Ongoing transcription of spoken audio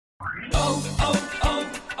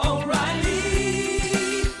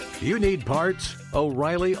O'Reilly. You need parts?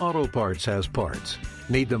 O'Reilly Auto Parts has parts.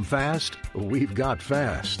 Need them fast? We've got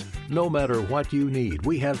fast. No matter what you need,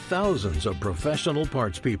 we have thousands of professional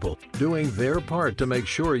parts people doing their part to make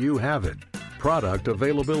sure you have it. Product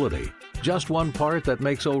availability. Just one part that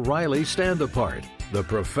makes O'Reilly stand apart. The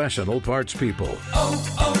professional parts people.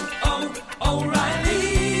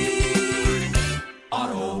 O'Reilly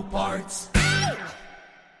Auto Parts.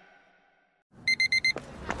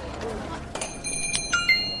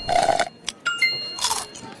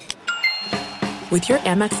 With your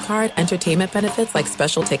Amex card, entertainment benefits like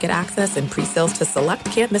special ticket access and pre-sales to select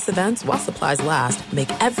can't-miss events while supplies last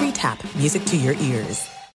make every tap music to your ears.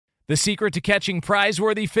 The secret to catching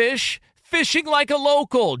prize-worthy fish? Fishing like a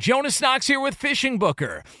local. Jonas Knox here with Fishing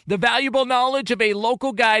Booker. The valuable knowledge of a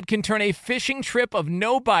local guide can turn a fishing trip of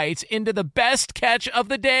no bites into the best catch of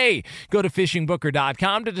the day. Go to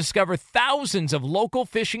fishingbooker.com to discover thousands of local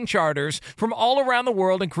fishing charters from all around the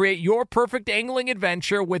world and create your perfect angling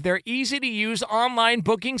adventure with their easy-to-use online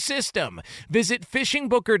booking system. Visit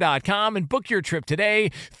fishingbooker.com and book your trip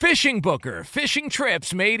today. Fishing Booker. Fishing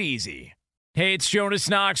trips made easy. Hey, it's Jonas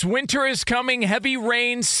Knox. Winter is coming. Heavy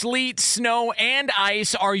rain, sleet, snow, and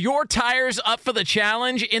ice. Are your tires up for the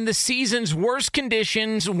challenge? In the season's worst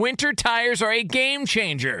conditions, winter tires are a game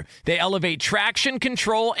changer. They elevate traction,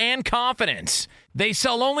 control, and confidence. They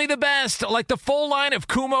sell only the best, like the full line of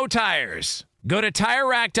Kumho tires. Go to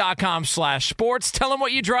TireRack.com/sports. Tell them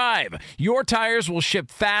what you drive. Your tires will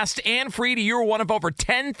ship fast and free to your one of over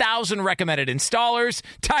 10,000 recommended installers.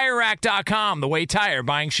 TireRack.com, the way tire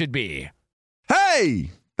buying should be.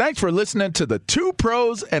 Hey, thanks for listening to the Two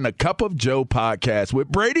Pros and a Cup of Joe podcast with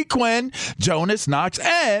Brady Quinn, Jonas Knox,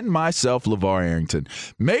 and myself, LeVar Arrington.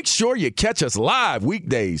 Make sure you catch us live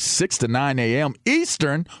weekdays 6 to 9 a.m.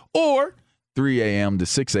 Eastern or 3 a.m. to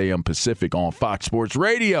 6 a.m. Pacific on Fox Sports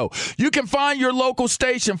Radio. You can find your local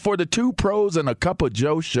station for the Two Pros and a Cup of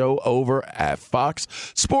Joe show over at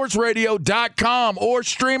foxsportsradio.com or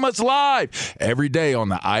stream us live every day on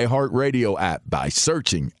the iHeartRadio app by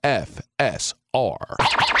searching FSR. Now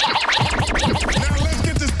let's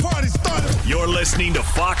get this party started. You're listening to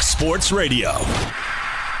Fox Sports Radio.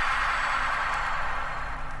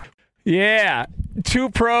 Yeah, Two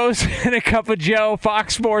Pros and a Cup of Joe,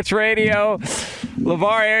 Fox Sports Radio.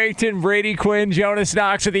 LeVar Arrington, Brady Quinn, Jonas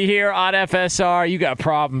Knox with you here on FSR. You got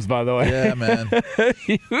problems, by the way. Yeah, man.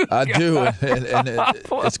 I do. And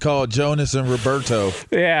it's called Jonas and Roberto.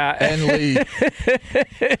 Yeah. And Lee.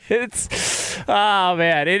 Oh,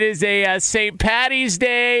 man. It is a St. Patty's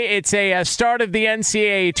Day. It's a start of the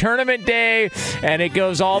NCAA tournament day, and it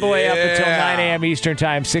goes all the way up until 9 a.m. Eastern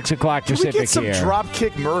Time, 6 o'clock Pacific here. Can we get some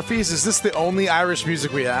Dropkick Murphys? Is this the only Irish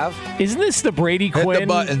music we have? Isn't this the Brady Quinn? Hit the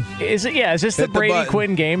button. Is it? Yeah, is this the Brady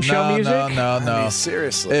Quinn game show music? No. I mean,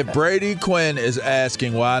 seriously. If Brady Quinn is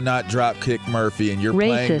asking why not Dropkick Murphy and you're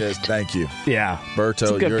playing this, thank you. Yeah.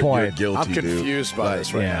 Berto, you're guilty, I'm confused by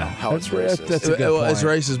this right now. How it's racist. That's a good point. It's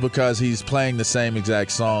racist because he's playing the same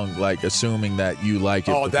exact song, like assuming that you like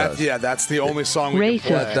it. Oh, that's the only song we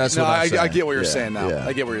can play. That's what I'm saying. I get what you're saying now.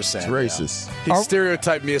 I get what you're saying. It's racist. He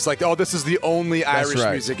stereotyped me as like, oh, this is the only Irish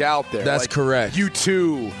music out there. That's correct.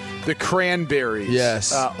 U2, the Cranberries,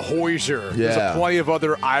 yes, Hozier. Yeah. There's plenty of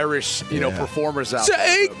other Irish, performers out there.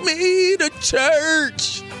 Take me to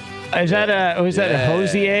church. Is that a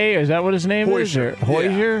Hozier? Is that what his name is? Or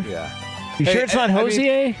Hozier? Yeah. You sure it's not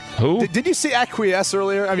Hozier? Who? Did you say acquiesce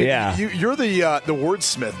earlier? I mean, yeah. You're the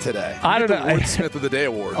wordsmith today. I don't know. Wordsmith of the Day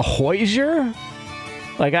award. A Hozier?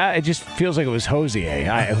 Like, it just feels like it was Jose.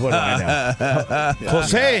 What do I know?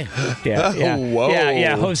 Jose. Yeah. Whoa.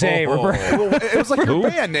 Yeah, Jose. Well, it was like your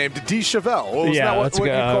band name, D. Chevelle. What was that? What you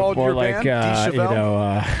called more your like, band? D.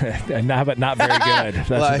 Chevelle? but not very good.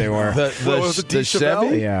 That's like what they were. The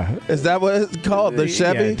Chevy? Yeah. Is that what it's called? The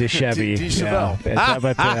Chevy? Yeah, the Chevy. D. Chevelle.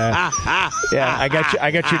 Yeah, I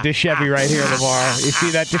got your Chevy right here, Lamar. You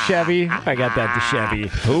see that Chevy? I got that Chevy.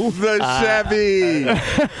 Who? The Chevy.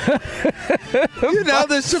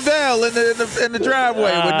 The Chevelle in the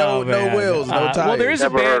driveway with no wheels, no tires. Well, there's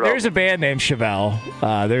a band named Chevelle.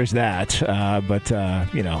 There's that, but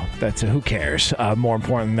that's who cares? More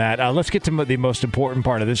important than that, let's get to the most important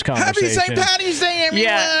part of this conversation. Happy St. Patty's Day,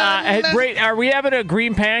 everyone! Yeah, are we having a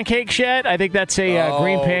green pancakes yet? I think that's a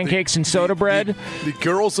green pancakes and soda bread. The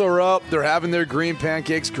girls are up. They're having their green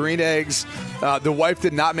pancakes, green eggs. The wife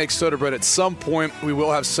did not make soda bread. At some point, we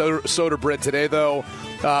will have soda bread today, though.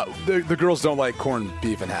 The girls don't like corned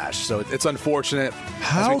beef and hash, so it's unfortunate.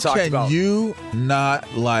 How can you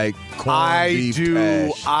not like corned beef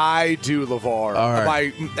hash? I do, LeVar. All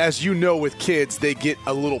right. As you know, with kids, they get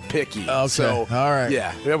a little picky. Okay. So, all right.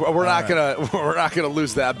 Yeah, we're not gonna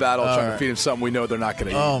lose that battle trying to feed them something we know they're not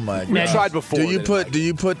gonna eat. Oh my God. We tried before. Do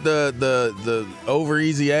you put the over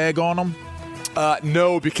easy egg on them?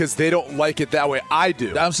 No, because they don't like it that way. I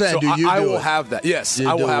do. I'm saying, so do you? I do will it? have that. Yes, You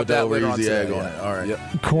I will do have with the that over later on easy today. egg on it. All right.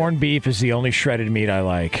 Yep. Corned beef is the only shredded meat I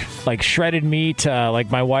like. Like shredded meat, like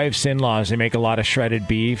my wife's in-laws, they make a lot of shredded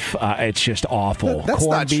beef. It's just awful. That's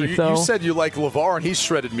corned not beef, true. though. You said you like LeVar, and he's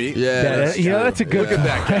shredded meat. Yeah, that's a good. Look at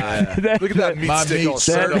that guy. Look at that meat My stick meat all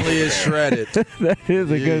certainly is shredded. That is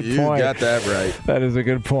a good point. You got that right. That is a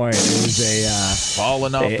good point. It was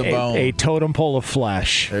Falling off the bone. A totem pole of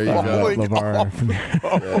flesh. There you go. LeVar. There you go.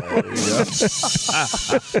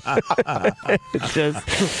 It's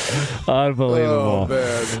just unbelievable.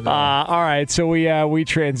 Oh, man. All right, so we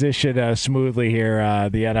transition smoothly here.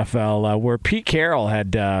 The NFL, where Pete Carroll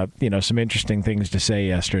had some interesting things to say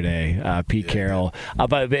yesterday. Pete Carroll,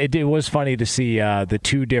 but it was funny to see the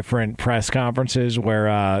two different press conferences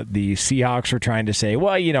where the Seahawks were trying to say,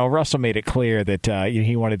 well, Russell made it clear that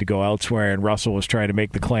he wanted to go elsewhere, and Russell was trying to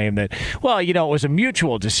make the claim that, well, it was a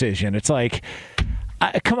mutual decision. It's like,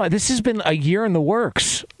 come on, this has been a year in the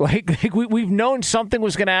works. Like we've known something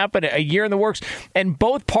was going to happen a year in the works, and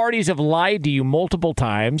both parties have lied to you multiple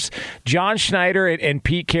times. John Schneider and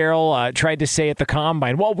Pete Carroll tried to say at the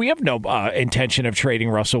Combine, well, we have no intention of trading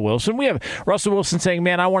Russell Wilson. We have Russell Wilson saying,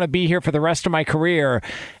 man, I want to be here for the rest of my career.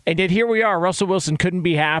 And yet here we are. Russell Wilson couldn't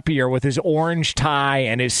be happier with his orange tie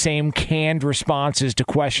and his same canned responses to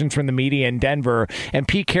questions from the media in Denver. And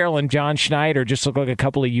Pete Carroll and John Schneider just look like a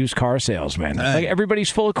couple of used car salesmen. Like everybody's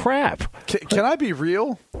full of crap. Can I be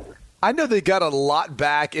real? I know they got a lot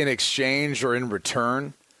back in exchange or in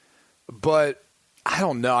return, but I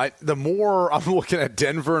don't know. The more I'm looking at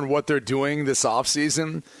Denver and what they're doing this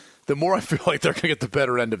offseason, the more I feel like they're going to get the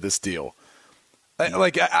better end of this deal.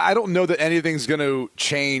 I don't know that anything's going to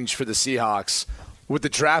change for the Seahawks with the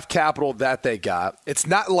draft capital that they got. It's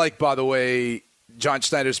not like, by the way, John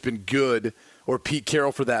Schneider's been good, or Pete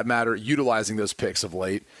Carroll for that matter, utilizing those picks of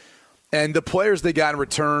late. And the players they got in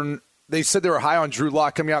return, they said they were high on Drew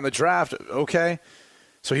Lock coming out in the draft. Okay,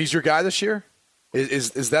 so he's your guy this year?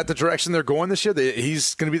 Is that the direction they're going this year?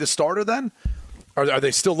 He's going to be the starter then? Are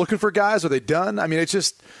they still looking for guys? Are they done? I mean, it's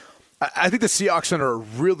just – I think the Seahawks are in a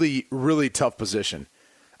really, really tough position.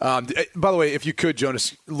 By the way, if you could,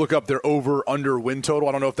 Jonas, look up their over/under win total.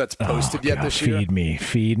 I don't know if that's posted yet this year.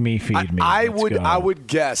 Feed me. I would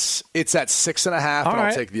guess it's at 6.5, and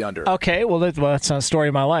I'll take the under. Okay, well, that's not a story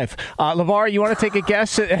of my life. LeVar, you want to take a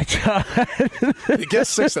guess? You guess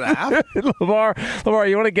 6.5? LeVar,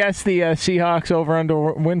 you want to guess the Seahawks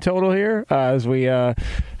over/under win total here as we have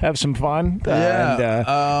some fun? And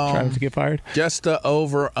try not to get fired. Just the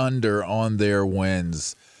over/under on their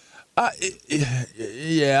wins.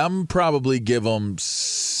 I'm probably give them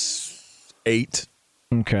 8.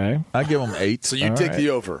 Okay. I give them 8. So you take the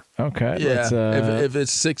over. Okay. Yeah. If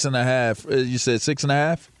it's 6.5, you said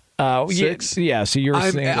 6.5? 6? Yeah. So you're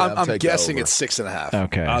saying I'm guessing it's 6.5.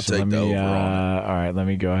 Okay. I'll take the over on it. All right. Let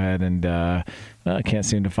me go ahead and I can't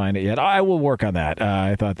seem to find it yet. I will work on that.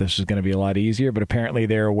 I thought this was going to be a lot easier, but apparently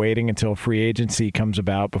they're waiting until free agency comes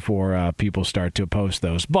about before people start to post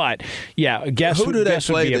those. But yeah, who do they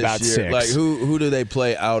play would be this about year? 6. Like who do they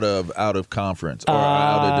play out of conference or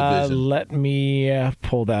out of division? Let me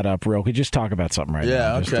pull that up real quick. Just talk about something right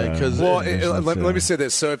now. Yeah, okay. Let me say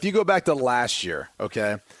this. So if you go back to last year,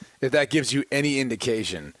 okay, if that gives you any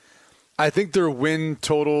indication, I think their win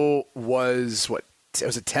total was what?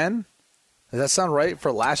 Was it 10? Does that sound right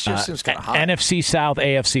for last year? Seems kind of high. NFC South,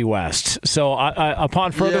 AFC West. So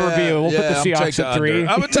upon further review, we'll put the Seahawks at 3.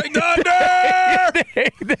 I'm going to take the under!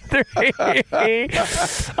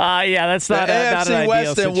 That's not an ideal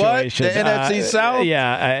West situation. And what? The NFC South?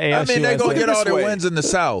 AFC they're going to get all their way. wins in the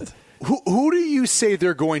South. Who do you say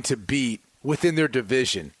they're going to beat within their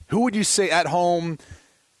division? Who would you say at home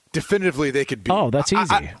definitively they could beat? Oh, that's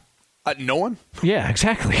easy. No one? Yeah,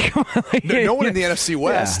 exactly. no one in the NFC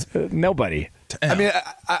West. Yeah, nobody. Damn. I mean,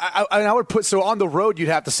 I would put – so on the road you'd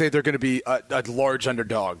have to say they're going to be a large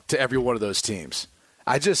underdog to every one of those teams.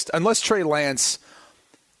 Unless Trey Lance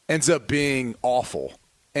ends up being awful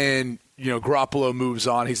and, Garoppolo moves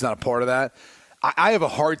on, he's not a part of that, I have a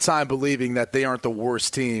hard time believing that they aren't the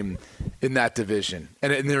worst team in that division.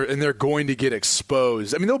 And they're going to get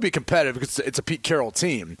exposed. I mean, they'll be competitive because it's a Pete Carroll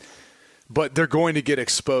team. But they're going to get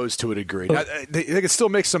exposed to a degree. Now, they can still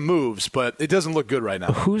make some moves, but it doesn't look good right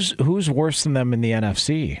now. Who's worse than them in the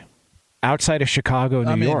NFC? outside of Chicago,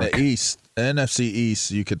 New York? The East, NFC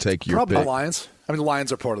East, you could take your probably pick. the Lions. I mean, the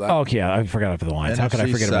Lions are part of that. Oh, yeah, I forgot about the Lions. How could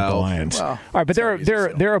I forget about the Lions? Well, all right, but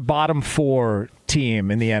they're a bottom 4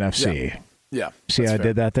 team in the NFC. Yeah. See how I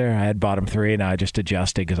did that there? I had bottom 3, and I just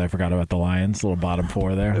adjusted because I forgot about the Lions. Little bottom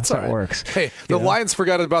 4 there. That's how it works. Hey, the Lions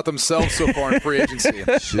forgot about themselves so far in free agency.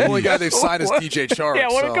 The only guy they've signed is DJ Chark. Yeah,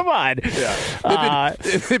 come on. Yeah.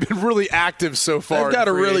 They've been really active so far. They've got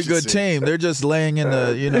a really good team. They're just laying in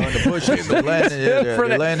the in the bushes. They're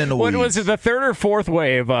laying in the weeds. What was it, the third or fourth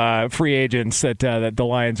wave free agents that the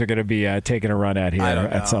Lions are going to be taking a run at here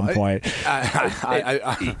at some point?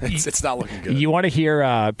 It's not looking good. You want to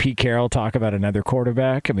hear Pete Carroll talk about another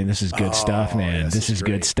quarterback? I mean, this is good stuff, man. Yes, this is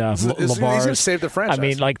good stuff. He's going to save the franchise. I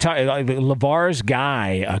mean, like LeVar's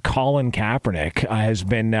guy, Colin Kaepernick, has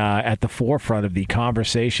been at the forefront of the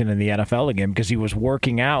conversation in the NFL again because he was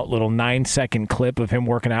working out. Little 9-second clip of him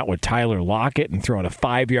working out with Tyler Lockett and throwing a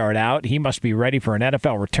 5-yard out. He must be ready for an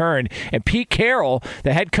NFL return. And Pete Carroll,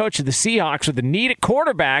 the head coach of the Seahawks with the need at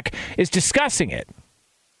quarterback, is discussing it.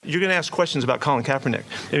 You're going to ask questions about Colin Kaepernick.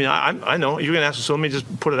 I mean, I know you're going to ask, so let me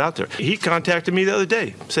just put it out there. He contacted me the other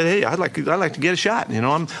day, said, "Hey, I'd like to get a shot. You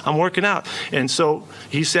know, I'm working out," and so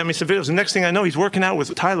he sent me some videos. The next thing I know, he's working out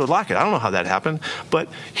with Tyler Lockett. I don't know how that happened, but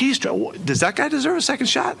does that guy deserve a second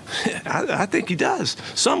shot? I think he does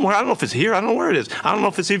somewhere. I don't know if it's here. I don't know where it is. I don't know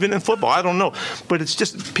if it's even in football. I don't know, but it's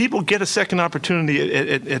just people get a second opportunity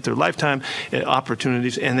at their lifetime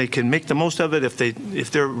opportunities, and they can make the most of it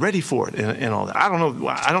if they're ready for it and all that. I don't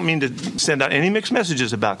know. I don't mean to send out any mixed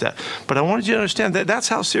messages about that, but I wanted you to understand that that's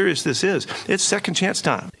how serious this is. It's second chance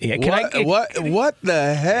time. Yeah, what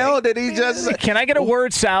the hell did he just say? Can I get a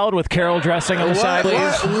word salad with Carol dressing on the side,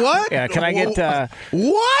 please? What? Yeah, can I get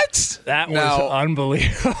what? That was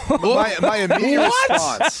unbelievable.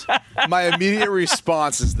 My immediate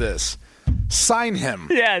response is this. Sign him.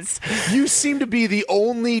 Yes. You seem to be the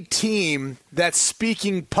only team that's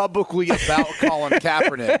speaking publicly about Colin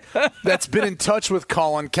Kaepernick, that's been in touch with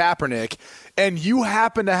Colin Kaepernick, and you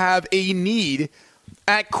happen to have a need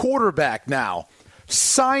at quarterback now.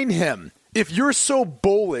 Sign him. If you're so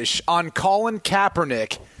bullish on Colin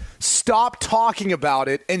Kaepernick, stop talking about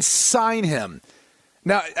it and sign him.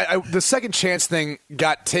 Now, the second chance thing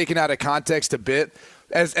got taken out of context a bit.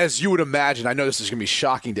 As you would imagine, I know this is going to be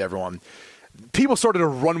shocking to everyone. People started to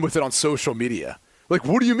run with it on social media. Like,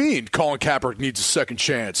 what do you mean Colin Kaepernick needs a second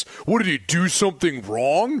chance? What, did he do something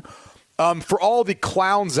wrong? For all the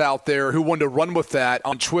clowns out there who wanted to run with that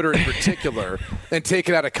on Twitter in particular and take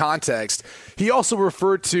it out of context, he also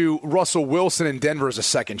referred to Russell Wilson in Denver as a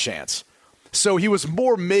second chance. So he was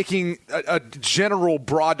more making a general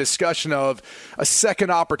broad discussion of a second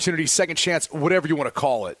opportunity, second chance, whatever you want to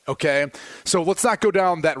call it, okay? So let's not go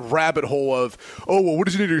down that rabbit hole of, what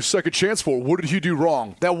does he need a second chance for? What did he do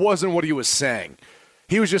wrong? That wasn't what he was saying.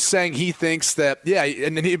 He was just saying he thinks that,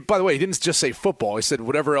 and he, by the way, he didn't just say football. He said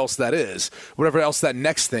whatever else that is, whatever else that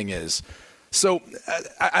next thing is. So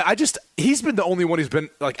he's been the only one who's been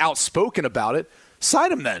like outspoken about it.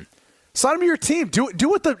 Sign him then. Sign him to your team. Do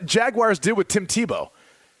what the Jaguars did with Tim Tebow.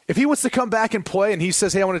 If he wants to come back and play and he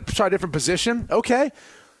says, hey, I want to try a different position, okay.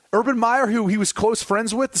 Urban Meyer, who he was close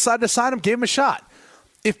friends with, decided to sign him, gave him a shot.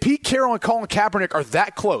 If Pete Carroll and Colin Kaepernick are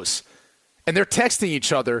that close and they're texting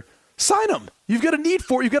each other, sign him. You've got a need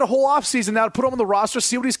for it. You've got a whole offseason now to put him on the roster,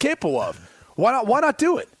 see what he's capable of. Why not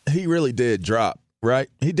do it? He really did drop, right?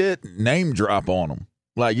 He did name drop on him.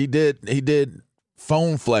 Like he did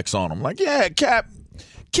phone flex on him. Like, yeah,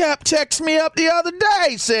 Cap texted me up the other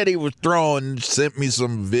day, said he was throwing, sent me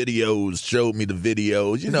some videos, showed me the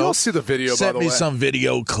videos, You'll see the video, by the way. Sent me some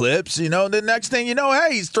video clips, The next thing you know,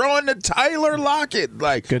 hey, he's throwing to Tyler Lockett.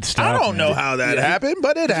 Like, good stuff, I don't know how that happened,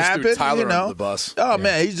 but it happened, just threw Tyler under the bus. Oh,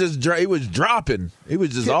 man, he was dropping. He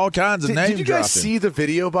was just all kinds of name dropping. Did you guys see the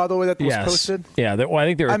video, by the way, that was posted? Yeah, I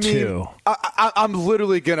think there were two. I'm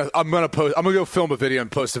literally gonna post. I'm gonna go film a video and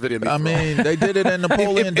post a video. They did it in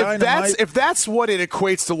Napoleon Dynamite. If that's what it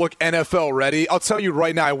equates to look NFL ready, I'll tell you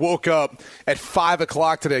right now. I woke up at 5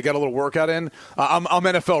 o'clock today. Got a little workout in. I'm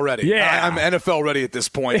NFL ready. Yeah, I'm NFL ready at this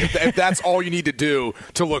point. If that's all you need to do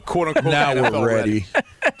to look quote unquote now NFL we're ready.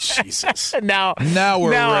 Jesus. Now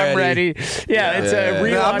we're ready. I'm ready. Yeah, it's a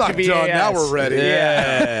relaunch I'm not of EAS. done. Now we're ready.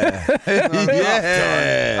 Yeah.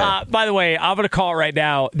 Yeah. By the way, I'm going to call it right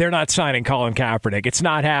now. They're not signing Colin Kaepernick. It's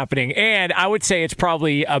not happening. And I would say it's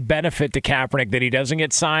probably a benefit to Kaepernick that he doesn't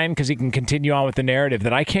get signed because he can continue on with the narrative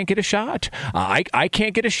that I can't get a shot. I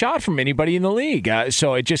can't get a shot from anybody in the league.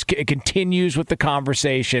 So it continues with the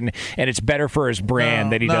conversation, and it's better for his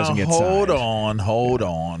brand that he doesn't get signed. Hold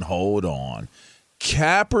on.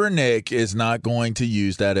 Kaepernick is not going to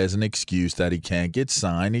use that as an excuse that he can't get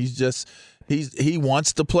signed. He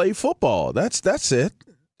wants to play football. That's it.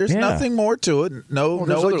 There's nothing more to it. No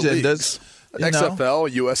agendas.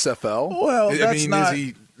 XFL, USFL. Well, that's not.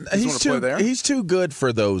 He's too good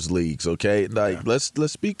for those leagues. Okay,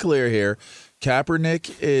 let's be clear here.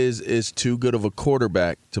 Kaepernick is too good of a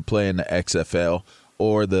quarterback to play in the XFL.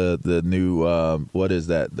 Or the new what is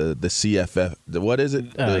that? The CFF? What is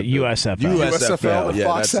it? USFL. USFL. Yeah,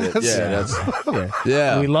 Fox that's it.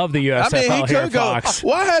 Yeah. We love the USFL. I mean, he here could go. Fox.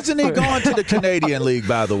 Why hasn't he gone to the Canadian League?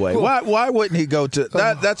 By the way, why wouldn't he go to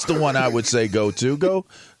that? That's the one I would say go to.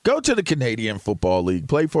 Go to the Canadian Football League.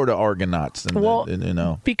 Play for the Argonauts.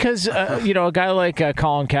 Because a guy like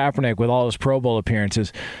Colin Kaepernick with all his Pro Bowl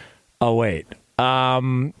appearances. Oh wait.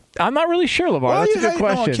 I'm not really sure, LeVar. That's a good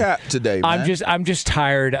question. On Cap today, man? I'm just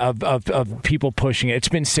tired of people pushing it. It's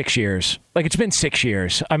been 6 years. It's been 6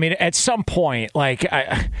 years. I mean, at some point, what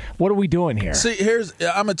are we doing here? See,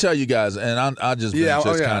 I'm gonna tell you guys, and I just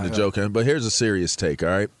kind of joking, but here's a serious take. All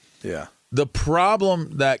right. Yeah. The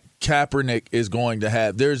problem that Kaepernick is going to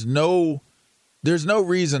have, there's no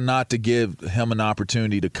reason not to give him an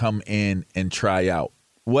opportunity to come in and try out.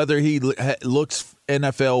 Whether he looks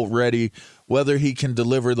NFL ready, whether he can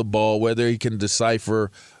deliver the ball, whether he can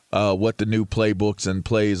decipher what the new playbooks and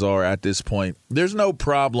plays are at this point, there's no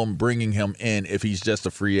problem bringing him in if he's just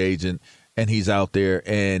a free agent and he's out there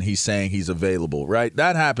and he's saying he's available, right?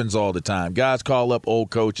 That happens all the time. Guys call up old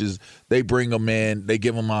coaches, they bring them in, they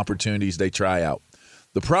give them opportunities, they try out.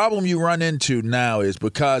 The problem you run into now is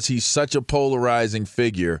because he's such a polarizing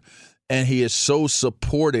figure and he is so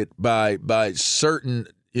supported by certain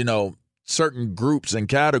groups and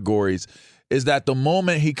categories, is that the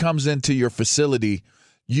moment he comes into your facility,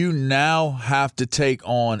 you now have to take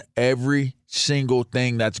on every single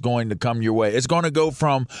thing that's going to come your way. It's going to go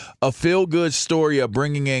from a feel-good story of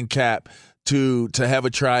bringing in Cap to have a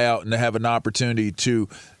tryout and to have an opportunity to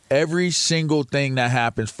every single thing that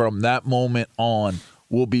happens from that moment on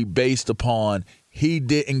will be based upon he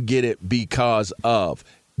didn't get it because of.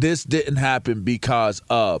 This didn't happen because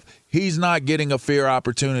of. He's not getting a fair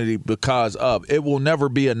opportunity because of. It will never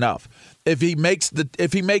be enough. If he makes it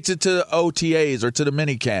to the OTAs or to the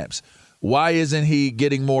mini camps, why isn't he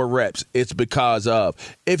getting more reps? It's because of.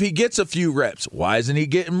 If he gets a few reps, why isn't he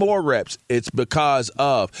getting more reps? It's because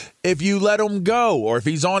of. If you let him go or if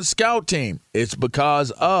he's on scout team, it's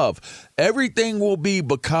because of. Everything will be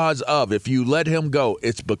because of. If you let him go,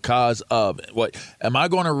 it's because of. What am I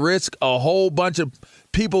going to risk a whole bunch of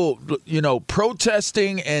people,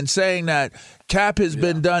 protesting and saying that Cap has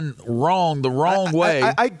been done wrong, the wrong way?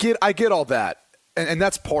 I get all that, and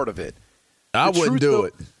that's part of it. I wouldn't do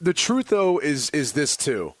it. The truth, though, is this,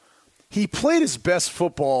 too. He played his best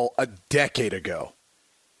football a decade ago.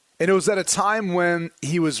 And it was at a time when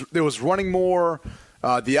there was running more.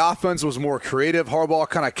 The offense was more creative. Harbaugh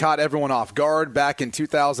kind of caught everyone off guard back in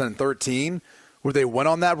 2013 where they went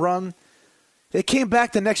on that run. They came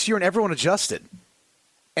back the next year and everyone adjusted.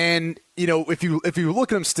 And, if you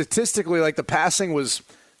look at them statistically, the passing was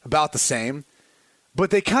about the same. But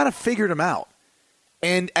they kind of figured him out.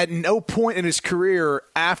 And at no point in his career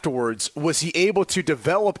afterwards was he able to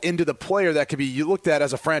develop into the player that could be looked at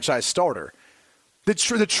as a franchise starter. The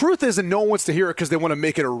truth is, and no one wants to hear it because they want to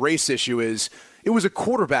make it a race issue, is it was a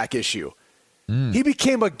quarterback issue. He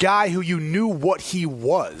became a guy who you knew what he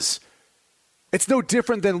was. It's no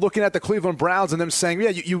different than looking at the Cleveland Browns and them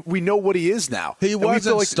saying, we know what he is now. He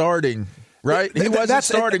wasn't starting. Right, he wasn't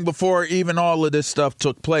starting before even all of this stuff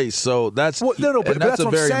took place. So that's but that's a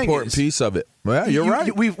very important piece of it. Well, you're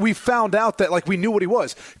right. We found out that we knew what he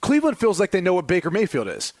was. Cleveland feels like they know what Baker Mayfield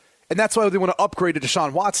is, and that's why they want to upgrade to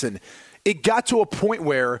Deshaun Watson. It got to a point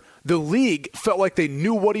where the league felt like they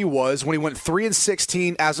knew what he was when he went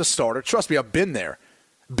 3-16 as a starter. Trust me, I've been there.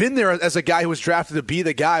 Been there as a guy who was drafted to be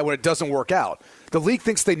the guy when it doesn't work out. The league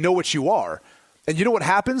thinks they know what you are. And you know what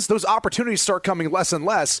happens? Those opportunities start coming less and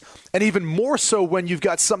less, and even more so when you've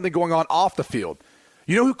got something going on off the field.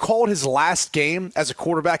 You know who called his last game as a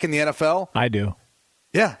quarterback in the NFL? I do.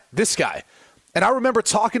 Yeah, this guy. And I remember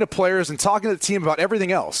talking to players and talking to the team about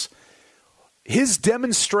everything else. His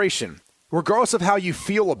demonstration, regardless of how you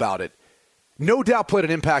feel about it, no doubt played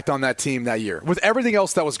an impact on that team that year. With everything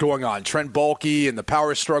else that was going on, Trent Baalke and the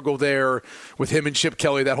power struggle there with him and Chip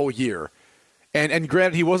Kelly that whole year. And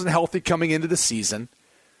granted, he wasn't healthy coming into the season,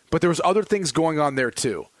 but there was other things going on there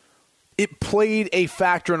too. It played a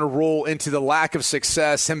factor and a role into the lack of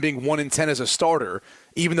success, him being 1-10 as a starter,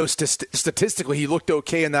 even though statistically he looked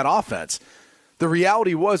okay in that offense. The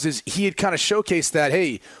reality is he had kind of showcased that,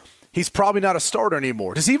 hey, he's probably not a starter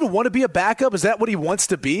anymore. Does he even want to be a backup? Is that what he wants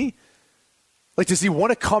to be? Like, does he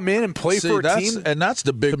want to come in and play for a team? And that's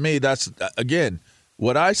the big, to me, that's, again,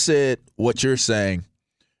 what I said, what you're saying,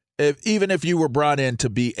 even if you were brought in to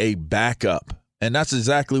be a backup, and that's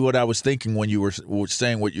exactly what I was thinking when you were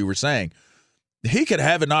saying what you were saying, he could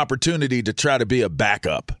have an opportunity to try to be a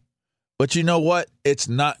backup. But you know what? It's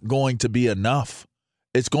not going to be enough.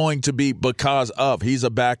 It's going to be because of. He's a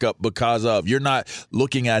backup because of. You're not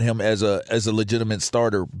looking at him as a legitimate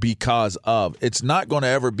starter because of. It's not going to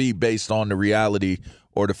ever be based on the reality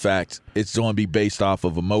or the facts. It's going to be based off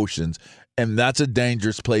of emotions. And that's a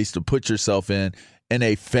dangerous place to put yourself in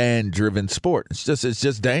a fan-driven sport. It's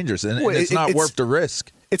just dangerous, and it's not worth the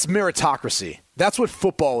risk. It's meritocracy. That's what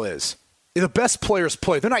football is. The best players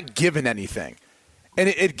play. They're not given anything.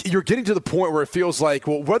 And you're getting to the point where it feels like,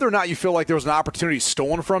 well, whether or not you feel like there was an opportunity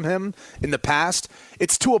stolen from him in the past,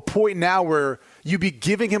 it's to a point now where you'd be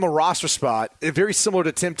giving him a roster spot, very similar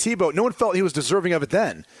to Tim Tebow. No one felt he was deserving of it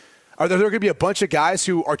then. Are there going to be a bunch of guys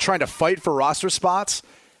who are trying to fight for roster spots,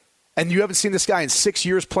 and you haven't seen this guy in 6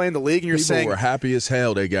 years play in the league, and you're saying people were happy as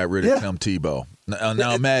hell they got rid of Tim Tebow.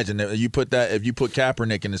 Now imagine if you put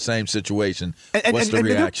Kaepernick in the same situation, what's the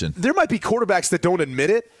reaction? There might be quarterbacks that don't admit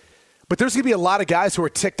it. But there's going to be a lot of guys who are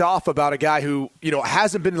ticked off about a guy who,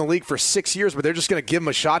 hasn't been in the league for 6 years, but they're just going to give him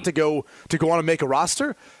a shot to go on and make a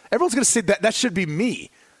roster. Everyone's going to say that should be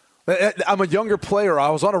me. I'm a younger player. I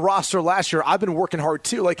was on a roster last year. I've been working hard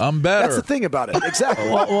too. Like, I'm better. That's the thing about it. Exactly.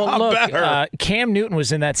 well look, Cam Newton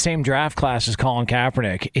was in that same draft class as Colin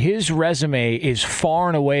Kaepernick. His resume is far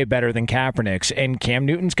and away better than Kaepernick's, and Cam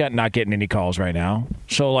Newton's not getting any calls right now.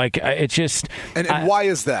 So, it's just – And why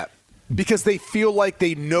is that? Because they feel like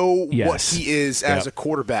they know what he is as a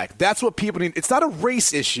quarterback. That's what people need. It's not a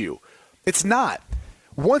race issue. It's not.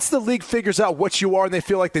 Once the league figures out what you are and they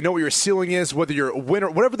feel like they know what your ceiling is, whether you're a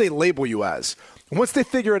winner, whatever they label you as, once they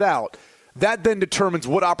figure it out, that then determines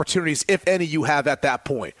what opportunities, if any, you have at that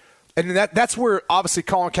point. And that's where, obviously,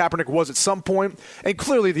 Colin Kaepernick was at some point, and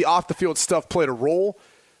clearly the off-the-field stuff played a role.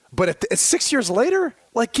 But at 6 years later,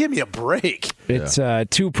 give me a break. It's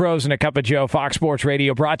Two Pros and a Cup of Joe, Fox Sports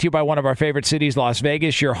Radio, brought to you by one of our favorite cities, Las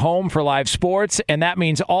Vegas, your home for live sports. And that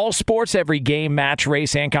means all sports, every game, match,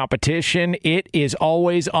 race, and competition. It is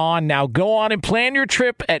always on. Now go on and plan your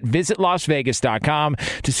trip at visitlasvegas.com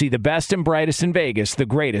to see the best and brightest in Vegas, the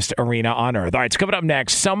greatest arena on earth. All right, it's coming up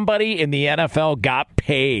next. Somebody in the NFL got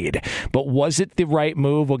paid. But was it the right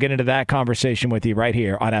move? We'll get into that conversation with you right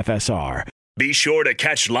here on FSR. Be sure to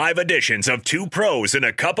catch live editions of Two Pros and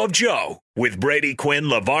a Cup of Joe with Brady Quinn,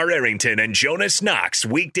 LeVar Arrington, and Jonas Knox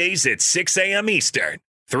weekdays at 6 a.m. Eastern,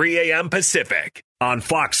 3 a.m. Pacific on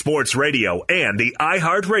Fox Sports Radio and the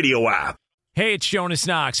iHeartRadio app. Hey, it's Jonas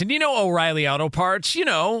Knox, and O'Reilly Auto Parts,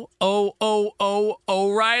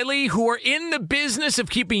 O'Reilly, who are in the business of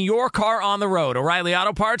keeping your car on the road. O'Reilly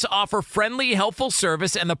Auto Parts offer friendly, helpful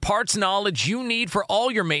service and the parts knowledge you need for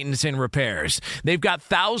all your maintenance and repairs. They've got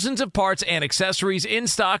thousands of parts and accessories in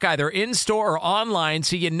stock, either in-store or online,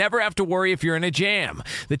 so you never have to worry if you're in a jam.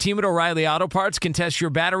 The team at O'Reilly Auto Parts can test your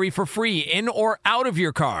battery for free in or out of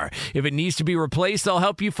your car. If it needs to be replaced, they'll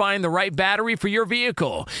help you find the right battery for your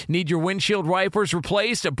vehicle. Need your windshield wipers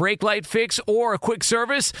replaced, a brake light fix, or a quick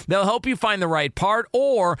service? They'll help you find the right part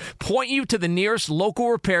or point you to the nearest local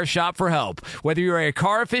repair shop for help. Whether you're a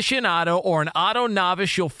car aficionado or an auto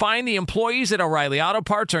novice, you'll find the employees at O'Reilly Auto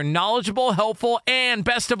Parts are knowledgeable, helpful, and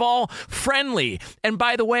best of all, friendly. And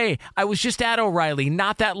by the way, I was just at O'Reilly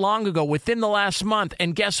not that long ago, within the last month,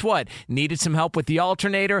 and guess what? Needed some help with the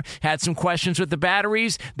alternator, had some questions with the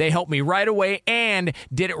batteries. They helped me right away and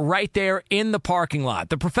did it right there in the parking lot.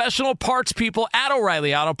 The professional parts people at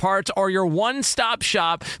O'Reilly Auto Parts are your one-stop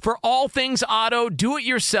shop for all things auto,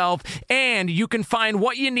 do-it-yourself, and you can find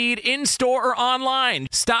what you need in-store or online.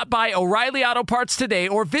 Stop by O'Reilly Auto Parts today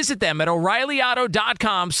or visit them at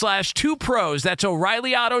O'ReillyAuto.com/2pros. That's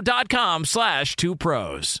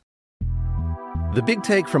O'ReillyAuto.com/2pros. The Big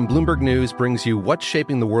Take from Bloomberg News brings you what's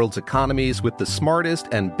shaping the world's economies with the smartest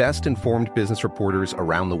and best-informed business reporters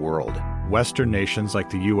around the world. Western nations like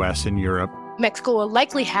the U.S. and Europe. Mexico will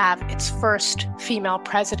likely have its first female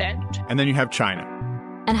president. And then you have China.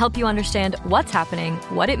 And help you understand what's happening,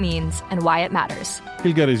 what it means, and why it matters.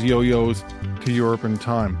 He'll get his yo-yos to Europe in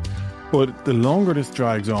time. But the longer this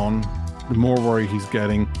drags on, the more worry he's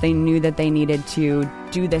getting. They knew that they needed to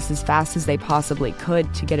do this as fast as they possibly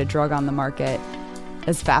could to get a drug on the market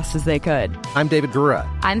as fast as they could. I'm David Gura.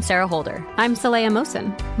 I'm Sarah Holder. I'm Saleha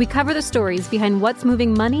Mohsen. We cover the stories behind what's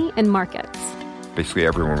moving money and markets. Basically,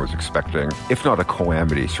 everyone was expecting, if not a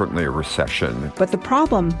calamity, certainly a recession. But the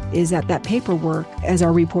problem is that paperwork, as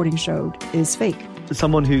our reporting showed, is fake.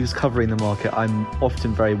 someone who's covering the market, I'm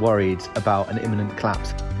often very worried about an imminent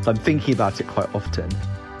collapse. So I'm thinking about it quite often.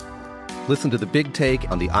 Listen to The Big Take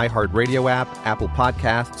on the iHeartRadio app, Apple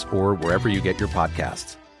Podcasts, or wherever you get your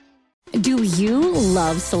podcasts. Do you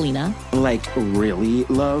love Selena? Like, really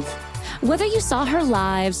love? Whether you saw her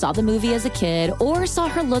live, saw the movie as a kid, or saw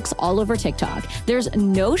her looks all over TikTok, there's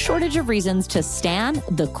no shortage of reasons to stan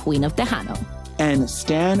the Queen of Tejano. And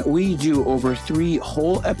Stan, we do over 3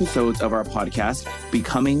 whole episodes of our podcast,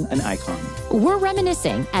 Becoming an Icon. We're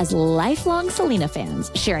reminiscing as lifelong Selena fans,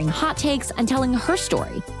 sharing hot takes and telling her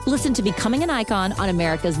story. Listen to Becoming an Icon on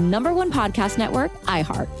America's #1 podcast network,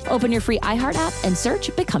 iHeart. Open your free iHeart app and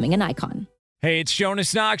search Becoming an Icon. Hey, it's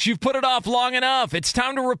Jonas Knox. You've put it off long enough. It's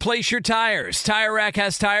time to replace your tires. Tire Rack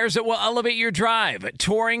has tires that will elevate your drive.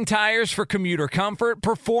 Touring tires for commuter comfort,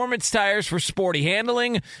 performance tires for sporty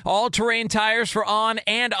handling, all-terrain tires for on-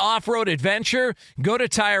 and off-road adventure. Go to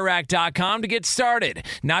TireRack.com to get started.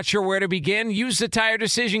 Not sure where to begin? Use the Tire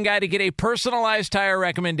Decision Guide to get a personalized tire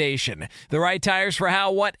recommendation. The right tires for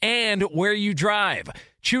how, what, and where you drive.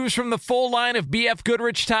 Choose from the full line of BF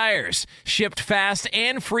Goodrich tires, shipped fast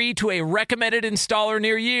and free to a recommended installer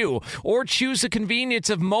near you, or choose the convenience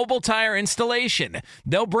of mobile tire installation.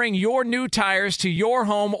 They'll bring your new tires to your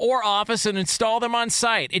home or office and install them on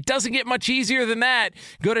site. It doesn't get much easier than that.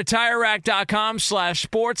 Go to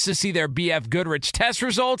TireRack.com/sports to see their BF Goodrich test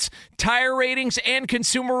results, tire ratings, and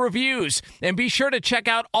consumer reviews. And be sure to check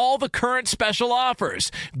out all the current special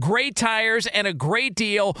offers. Great tires and a great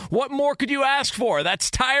deal. What more could you ask for?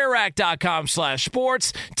 That's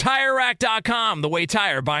TireRack.com/sports. TireRack.com, the way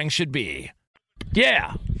tire buying should be.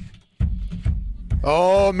 Yeah.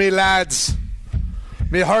 Oh, me lads.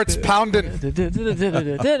 Me heart's pounding.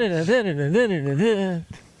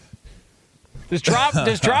 Does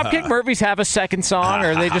Dropkick Murphys have a second song,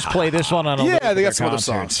 or they just play this one on a Yeah, they got some concerts?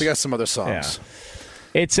 other songs. They got some other songs.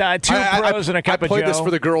 Yeah. It's 2 pros and a cup of Joe. I played this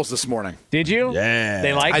for the girls this morning. Did you? Yeah.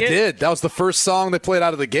 They like it? I did. That was the first song they played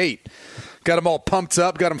out of the gate. Got them all pumped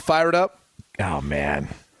up, got them fired up. Oh, man.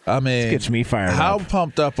 I mean, this gets me fired up. How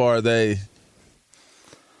pumped up are they?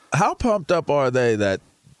 How pumped up are they that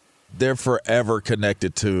they're forever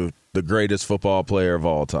connected to the greatest football player of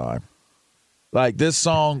all time? Like, this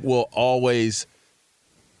song will always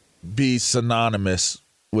be synonymous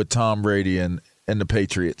with Tom Brady and the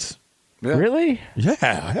Patriots. Yeah. Really? Yeah.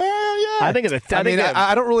 Hell yeah. I think I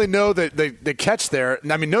don't really know the catch there.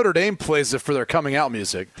 I mean, Notre Dame plays it for their coming out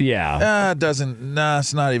music. Yeah.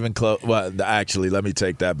 It's not even close. Well, actually, let me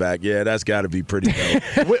take that back. Yeah, that's got to be pretty dope.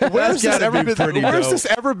 Where's this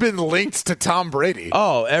ever been linked to Tom Brady?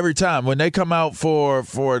 Oh, every time. When they come out for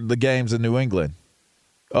the games in New England.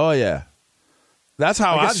 Oh, yeah. That's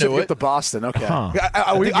how I knew it. To Boston, okay. Huh.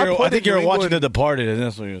 I think you're watching The Departed, and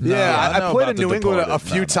that's what you're. Yeah, I played in New England a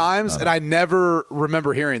few times, and I never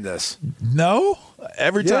remember hearing this. No,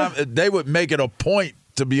 every time they would make it a point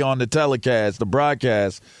to be on the telecast, the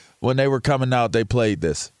broadcast. When they were coming out, they played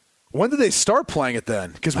this. When did they start playing it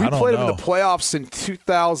then? Because we played them in the playoffs in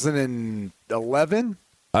 2011.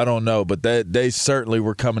 I don't know, but they certainly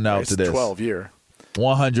were coming out to this 12-year.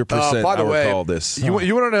 100%. By the way, recall this. You want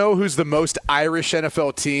to know who's the most Irish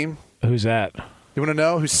NFL team? Who's that? You want to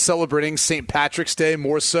know who's celebrating St. Patrick's Day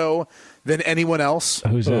more so than anyone else?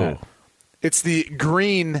 Who's that? It's the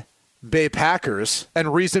Green Bay Packers,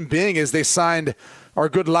 and reason being is they signed our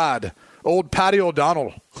good lad, old Patty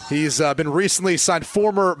O'Donnell. He's been recently signed,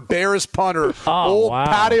 former Bears punter.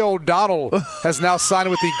 Patty O'Donnell has now signed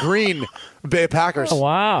with the Green Bay Packers. Oh,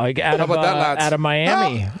 wow. How about that, lads? Out of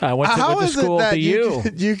Miami. I went to school at the U.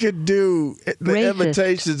 You could do the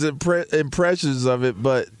imitations and impressions of it,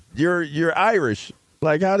 but you're Irish.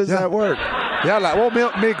 Like, how does that work? Yeah, like, well,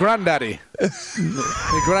 me granddaddy.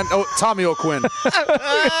 Tommy O'Quinn. Come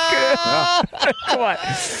on.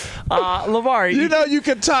 LeVar. You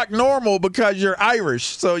can talk normal because you're Irish,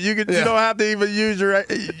 so you don't have to even use your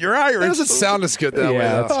Irish. It doesn't sound as good that way.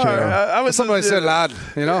 That's true. Somebody said, lad,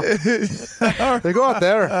 They go out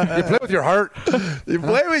there. You play with your heart. You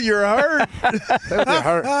play with your heart. Play with your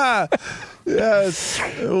heart. Yes.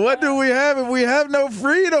 What do we have if we have no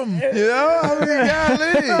freedom? I mean,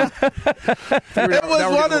 golly. It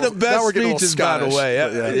was one of the best speeches, by the way.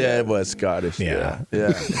 Yeah, it was Scottish. Yeah.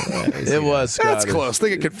 It was Scottish. That's close. They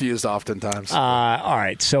get confused oftentimes. All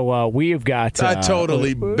right, so we've got... I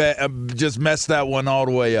totally just messed that one all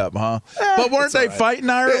the way up, huh? But weren't they fighting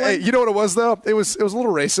Ireland? Hey, you know what it was, though? It was a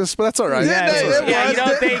little racist, but that's all right.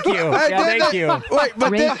 Thank you. Thank you. Wait, but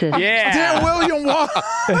didn't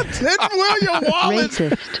William Wallace,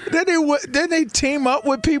 didn't he team up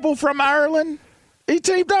with people from Ireland? He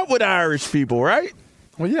teamed up with Irish people, right?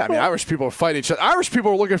 Well, yeah, I mean, Irish people are fighting each other. Irish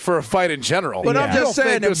people are looking for a fight in general. But I'm just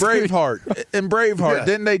saying, in Braveheart,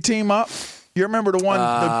 didn't they team up? You remember the one,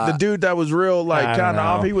 the dude that was real, like, kind of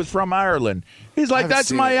off? He was from Ireland. He's like,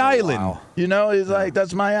 that's my island. You know, he's like,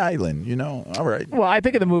 that's my island. You know, all right. Well, I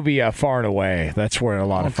think of the movie Far and Away. That's where a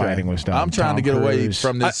lot of fighting was done. I'm trying to get away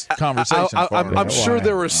from this conversation. I'm sure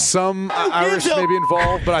there was some Irish maybe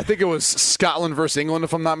involved, but I think it was Scotland versus England,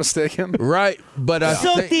 if I'm not mistaken. Right, but I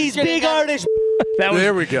think these big artists.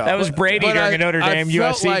 There we go. That was Brady during a Notre Dame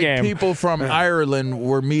USC like game. People from Ireland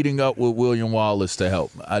were meeting up with William Wallace to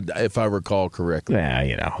help, if I recall correctly. Yeah,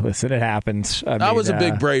 you know, listen, it happens. I was a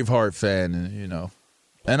big Braveheart fan, you know.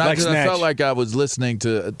 And I felt like I was listening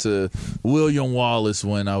to William Wallace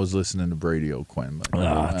when I was listening to Brady O'Quinn.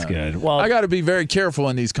 That's good. Well, I got to be very careful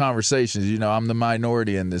in these conversations. You know, I'm the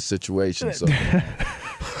minority in this situation, so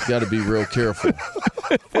got to be real careful.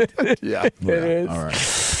 Yeah, it is. All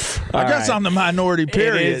right. I guess I'm the minority,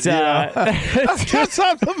 period. I guess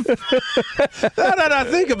I'm now that I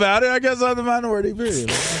think about it, I guess I'm the minority, period.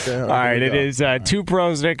 Okay, all right, it is Two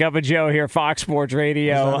Pros and a Cup of Joe here, Fox Sports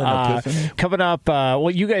Radio. Coming up,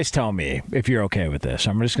 well, you guys tell me if you're okay with this.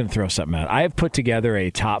 I'm just going to throw something out. I have put together a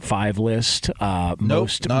top 5 list. Okay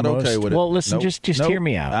with it. Well, listen, just hear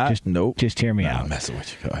me out. Just hear me out. I'm messing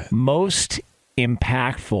with you. Go ahead. Most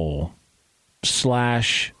impactful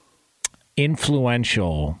 /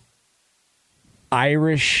 influential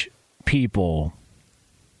Irish people,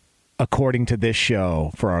 according to this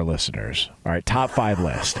show, for our listeners. All right, top 5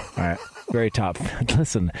 list. All right, very top.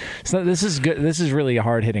 Listen, so this is good. This is really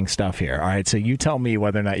hard-hitting stuff here. All right, so you tell me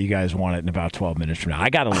whether or not you guys want it in about 12 minutes from now. I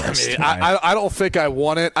got a list. I don't think I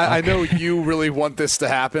want it. I know you really want this to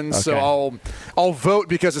happen, so I'll vote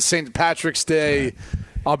because it's St. Patrick's Day.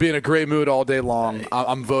 I'll be in a great mood all day long.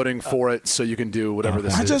 I'm voting for it, so you can do whatever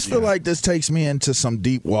this is. I just feel like this takes me into some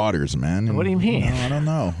deep waters, man. What do you mean? I don't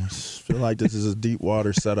know. I just feel like this is a deep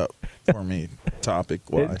water setup for me,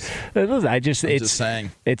 topic-wise. Just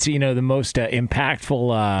saying. It's, you know, the most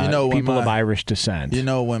impactful people of Irish descent. You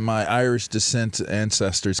know, when my Irish descent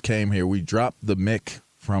ancestors came here, we dropped the Mick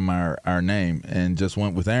from our name and just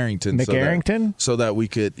went with Arrington. Arrington? So that we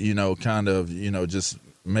could, you know, kind of, you know, just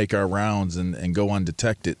make our rounds and go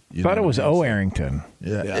undetected. I thought it was O. Arrington.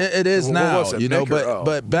 Yeah, it is now. You know,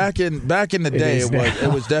 but back in the day,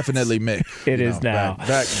 it was definitely Mick. It is now.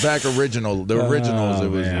 Back originals.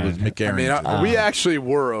 It was Mick Arrington. I mean, we actually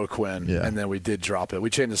were O'Quinn, and then we did drop it.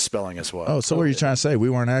 We changed the spelling as well. Oh, so what are you trying to say?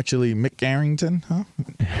 We weren't actually Mick Arrington, huh?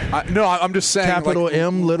 No, I'm just saying. Capital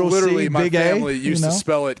M, little literally C, big A. My family used to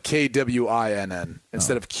spell it Kwinn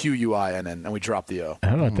instead of Quinn, and we dropped the O.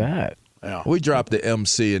 How about that? Yeah. We dropped the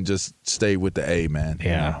MC and just stayed with the A, man.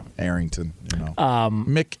 Yeah, Arrington. You know,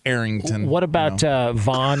 Mick Arrington. What about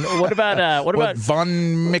Von? What about Von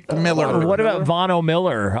McMiller? What about Von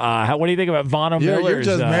O'Miller? What do you think about Von O'Miller? You're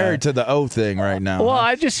just married to the O thing right now. Well,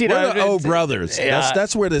 I just we're the O brothers.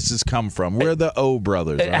 That's where this has come from. We're the O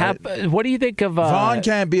brothers. Right? What do you think of Von?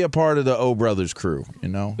 Can't be a part of the O brothers crew. You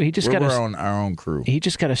know, we're on our own crew. He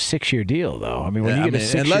just got a 6-year deal, though. I mean, when you get a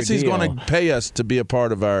 6-year unless he's deal, going to pay us to be a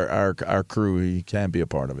part of our crew, he can't be a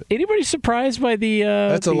part of it. Anybody surprised by the?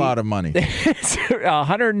 That's a lot of money.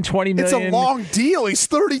 $120 million. It's a long deal. He's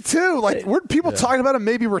 32. Like, weren't people talking about him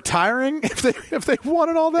maybe retiring if they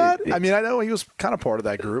wanted all that? I mean, I know he was kind of part of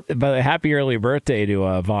that group. But a happy early birthday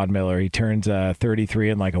to Von Miller. He turns 33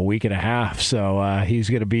 in like a week and a half. So he's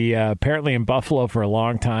going to be apparently in Buffalo for a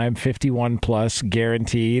long time, 51 plus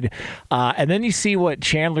guaranteed. And then you see what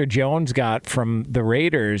Chandler Jones got from the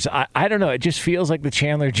Raiders. I don't know. It just feels like the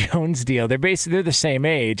Chandler Jones deal. They're the same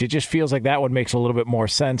age. It just feels like that one makes a little bit more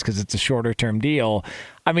sense because it's a shorter term deal.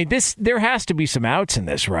 I mean, there has to be some outs in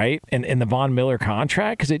this, right? In the Von Miller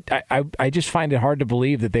contract, because I just find it hard to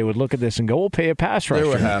believe that they would look at this and go, "We'll pay a pass rusher."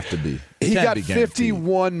 There would have to be. He got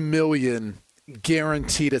 $51 million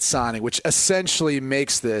guaranteed at signing, which essentially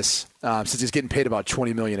makes this, since he's getting paid about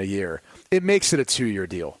 $20 million a year, it makes it a 2-year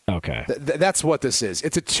deal. Okay, that's what this is.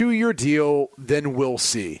 It's a 2-year deal. Then we'll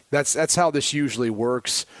see. That's how this usually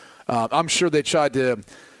works. I'm sure they tried to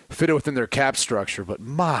fit it within their cap structure, but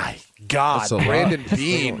my God, Brandon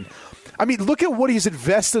Beane. I mean, look at what he's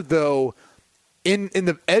invested, though, in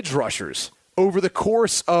the edge rushers over the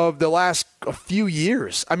course of the last few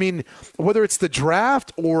years. I mean, whether it's the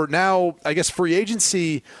draft or now, I guess, free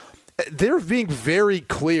agency, they're being very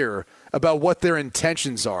clear about what their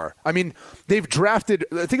intentions are. I mean, they've drafted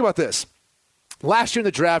 – think about this. Last year in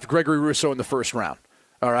the draft, Gregory Rousseau in the first round,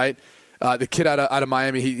 all right? The kid out of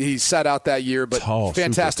Miami, he sat out that year, but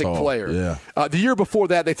fantastic player. Yeah. The year before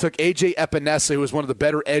that, they took A.J. Epinesa, who was one of the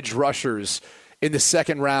better edge rushers in the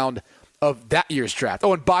second round. of that year's draft.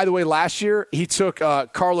 Oh, and by the way, last year he took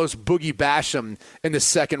Carlos Boogie Basham in the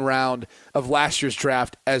second round of last year's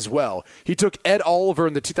draft as well. He took Ed Oliver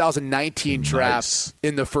in the 2019 draft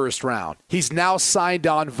in the first round. He's now signed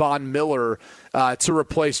on Von Miller to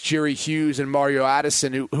replace Jerry Hughes and Mario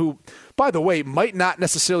Addison, who, by the way, might not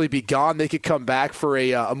necessarily be gone. They could come back for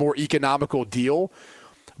a more economical deal.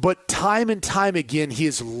 But time and time again, he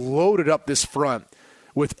has loaded up this front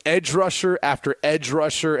with edge rusher after edge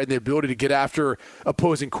rusher and the ability to get after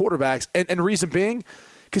opposing quarterbacks. And reason being,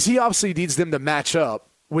 because he obviously needs them to match up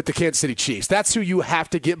with the Kansas City Chiefs. That's who you have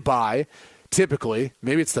to get by, typically.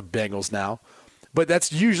 Maybe it's the Bengals now. But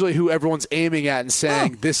that's usually who everyone's aiming at and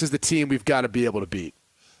saying, this is the team we've got to be able to beat.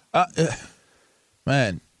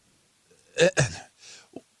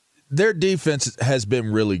 Their defense has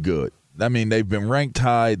been really good. I mean, they've been ranked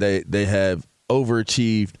high. They have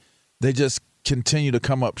overachieved. They just continue to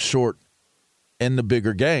come up short in the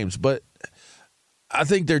bigger games. But I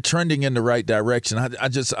think they're trending in the right direction.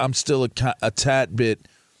 I'm still a tad bit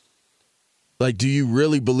like, do you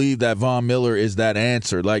really believe that Von Miller is that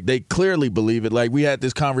answer? Like, they clearly believe it. Like, we had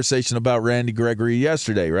this conversation about Randy Gregory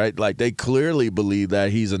yesterday, right? Like, they clearly believe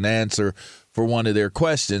that he's an answer for one of their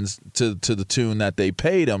questions to the tune that they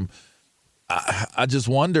paid him. I just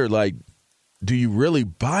wonder, like, do you really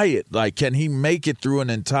buy it? Like, can he make it through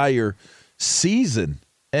an entire season?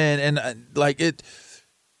 And like it,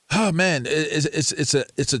 oh man,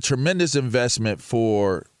 it's a tremendous investment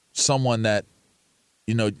for someone that,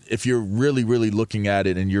 you know, if you're really, really looking at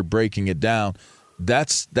it and you're breaking it down,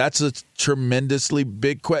 that's a tremendously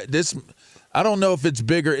big question. I don't know if it's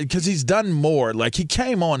bigger because he's done more. Like, he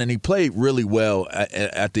came on and he played really well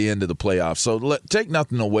at the end of the playoffs. So take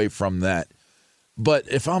nothing away from that. But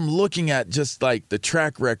if I'm looking at just like the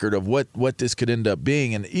track record of what this could end up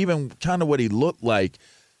being, and even kind of what he looked like,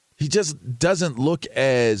 he just doesn't look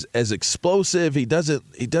as explosive. He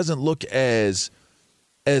doesn't look as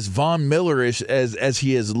Von Miller-ish as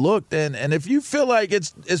he has looked. And if you feel like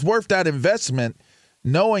it's worth that investment,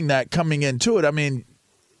 knowing that coming into it, I mean,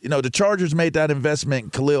 you know, the Chargers made that investment in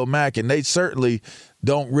Khalil Mack, and they certainly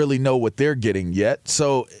don't really know what they're getting yet.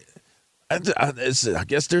 So I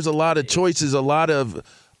guess there's a lot of choices, a lot of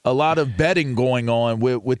betting going on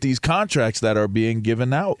with these contracts that are being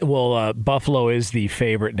given out. Well, Buffalo is the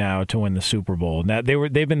favorite now to win the Super Bowl. Now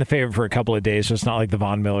they've been the favorite for a couple of days, so it's not like the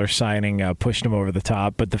Von Miller signing pushed them over the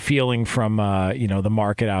top. But the feeling from the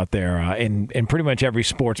market out there in pretty much every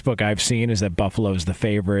sports book I've seen is that Buffalo is the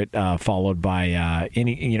favorite, followed by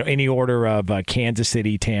any order of Kansas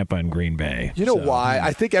City, Tampa, and Green Bay. You know why?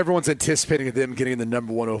 I think everyone's anticipating them getting the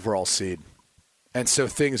number 1 overall seed. And so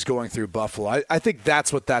things going through Buffalo. I think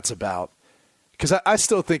that's what that's about. Because I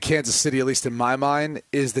still think Kansas City, at least in my mind,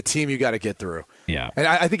 is the team you got to get through. Yeah. And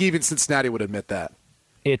I think even Cincinnati would admit that.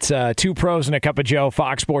 It's Two Pros and a Cup of Joe,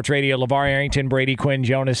 Fox Sports Radio, LeVar Arrington, Brady Quinn,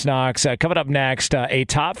 Jonas Knox. Coming up next, a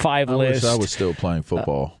top 5 list. I wish I was still playing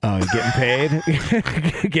football. Getting paid?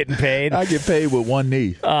 Getting paid? I get paid with one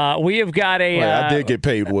knee. We have got a... I did get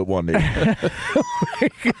paid with one knee.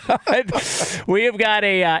 We have got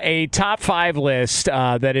a top 5 list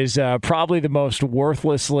that is probably the most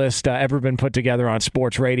worthless list ever been put together on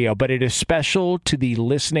sports radio, but it is special to the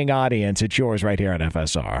listening audience. It's yours right here on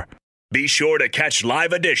FSR. Be sure to catch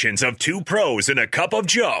live editions of Two Pros and a Cup of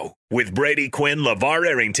Joe with Brady Quinn, LeVar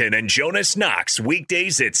Arrington, and Jonas Knox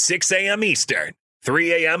weekdays at 6 a.m. Eastern,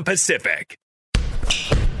 3 a.m. Pacific.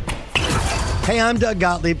 Hey, I'm Doug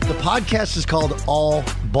Gottlieb. The podcast is called All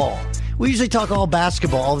Ball. We usually talk all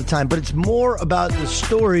basketball all the time, but it's more about the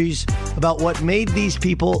stories about what made these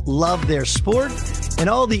people love their sport and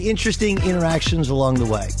all the interesting interactions along the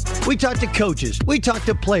way. We talk to coaches. We talk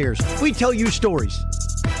to players. We tell you stories.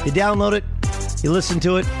 You download it, you listen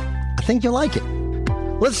to it, I think you'll like it.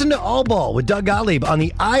 Listen to All Ball with Doug Gottlieb on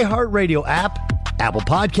the iHeartRadio app, Apple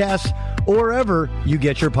Podcasts, or wherever you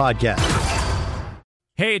get your podcasts.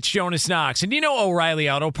 Hey, it's Jonas Knox, and you know O'Reilly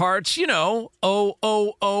Auto Parts. You know,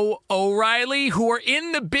 O'Reilly, who are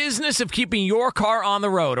in the business of keeping your car on the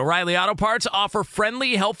road. O'Reilly Auto Parts offer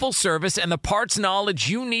friendly, helpful service and the parts knowledge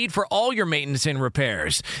you need for all your maintenance and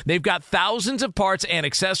repairs. They've got thousands of parts and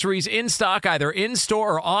accessories in stock, either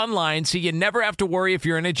in-store or online, so you never have to worry if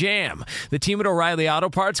you're in a jam. The team at O'Reilly Auto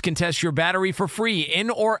Parts can test your battery for free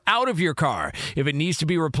in or out of your car. If it needs to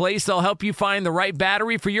be replaced, they'll help you find the right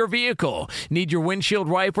battery for your vehicle. Need your windshield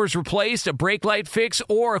windshield wipers replaced, a brake light fix,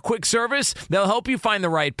 or a quick service, they'll help you find the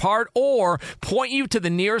right part or point you to the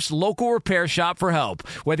nearest local repair shop for help.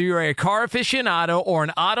 Whether you're a car aficionado or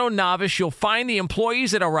an auto novice, you'll find the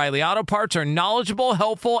employees at O'Reilly Auto Parts are knowledgeable,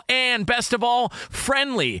 helpful, and best of all,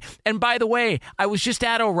 friendly. And by the way, I was just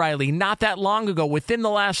at O'Reilly not that long ago, within the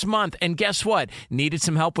last month, and guess what? Needed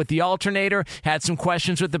some help with the alternator, had some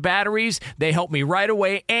questions with the batteries. They helped me right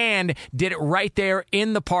away and did it right there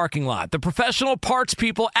in the parking lot. The professional parts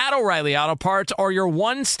people at O'Reilly Auto Parts are your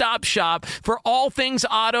one-stop shop for all things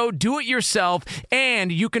auto, do-it-yourself,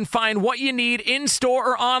 and you can find what you need in-store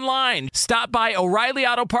or online. Stop by O'Reilly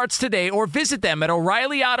Auto Parts today or visit them at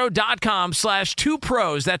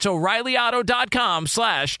O'ReillyAuto.com/2pros. That's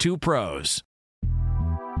O'ReillyAuto.com/2pros.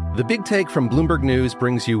 The Big Take from Bloomberg News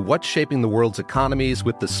brings you what's shaping the world's economies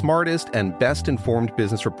with the smartest and best-informed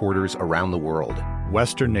business reporters around the world.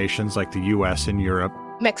 Western nations like the U.S. and Europe.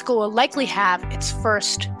 Mexico will likely have its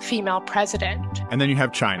first female president. And then you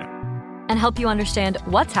have China. And help you understand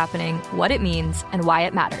what's happening, what it means, and why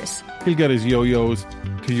it matters. He'll get his yo-yos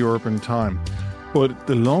to Europe in time. But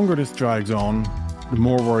the longer this drags on, the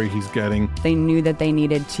more worry he's getting. They knew that they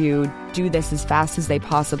needed to do this as fast as they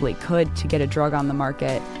possibly could to get a drug on the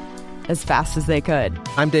market as fast as they could.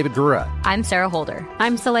 I'm David Gura. I'm Sarah Holder.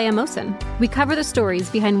 I'm Saleha Mohsen. We cover the stories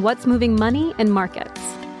behind what's moving money and markets.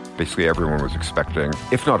 Basically, everyone was expecting,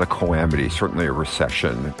 if not a calamity, certainly a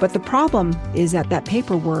recession. But the problem is that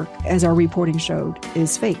paperwork, as our reporting showed,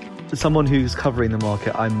 is fake. As someone who's covering the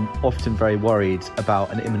market, I'm often very worried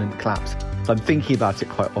about an imminent collapse. So I'm thinking about it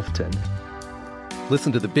quite often.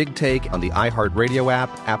 Listen to The Big Take on the iHeartRadio app,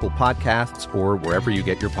 Apple Podcasts, or wherever you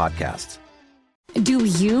get your podcasts. Do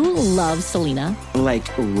you love Selena? Like,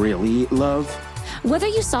 really love? Whether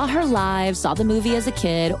you saw her live, saw the movie as a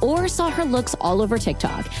kid, or saw her looks all over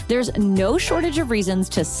TikTok, there's no shortage of reasons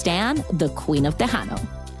to stan the Queen of Tejano.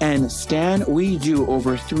 And Stan, we do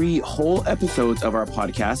over 3 whole episodes of our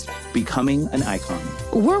podcast, Becoming an Icon.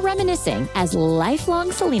 We're reminiscing as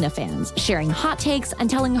lifelong Selena fans, sharing hot takes and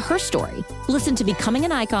telling her story. Listen to Becoming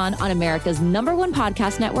an Icon on America's #1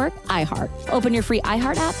 podcast network, iHeart. Open your free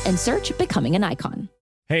iHeart app and search Becoming an Icon.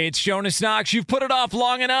 Hey, it's Jonas Knox. You've put it off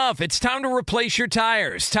long enough. It's time to replace your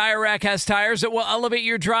tires. Tire Rack has tires that will elevate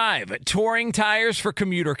your drive. Touring tires for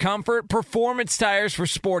commuter comfort, performance tires for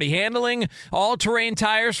sporty handling, all-terrain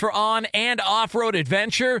tires for on- and off-road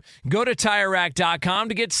adventure. Go to TireRack.com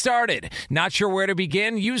to get started. Not sure where to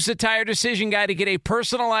begin? Use the Tire Decision Guide to get a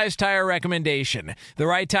personalized tire recommendation. The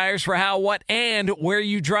right tires for how, what, and where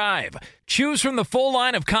you drive. Choose from the full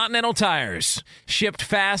line of Continental tires. Shipped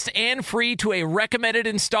fast and free to a recommended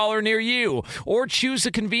installer near you. Or choose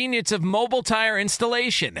the convenience of mobile tire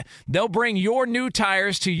installation. They'll bring your new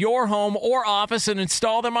tires to your home or office and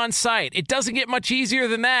install them on site. It doesn't get much easier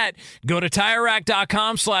than that. Go to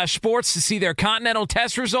TireRack.com/sports to see their Continental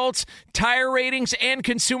test results, tire ratings, and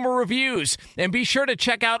consumer reviews. And be sure to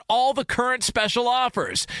check out all the current special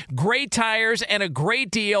offers. Great tires and a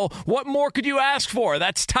great deal. What more could you ask for?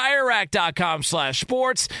 That's TireRack.com/sports.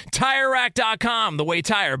 TireRack.com, the way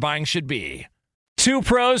tire buying should be. 2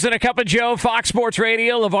 pros and a cup of Joe, Fox Sports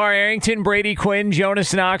Radio. LeVar Arrington, Brady Quinn,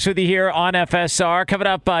 Jonas Knox with you here on FSR. Coming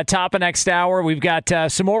up top of next hour, we've got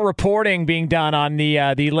some more reporting being done on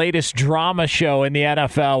the latest drama show in the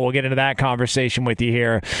NFL. We'll get into that conversation with you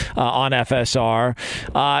here on FSR.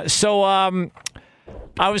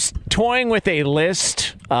 I was toying with a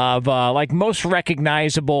list of most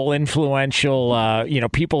recognizable, influential,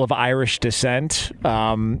 people of Irish descent,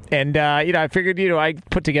 I figured, I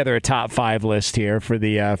put together a top 5 list here for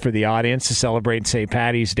the audience to celebrate St.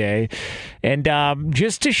 Paddy's Day, and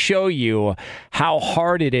just to show you how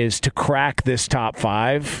hard it is to crack this top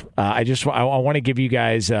 5. I want to give you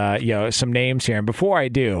guys some names here, and before I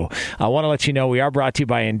do, I want to let you know we are brought to you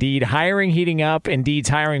by Indeed. Hiring heating up. Indeed's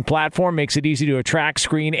hiring platform makes it easy to attract,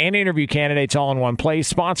 screen, and interview candidates all in one place.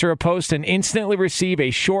 Sponsor a post and instantly receive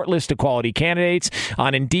a short list of quality candidates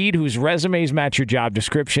on Indeed whose resumes match your job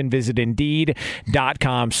description. Visit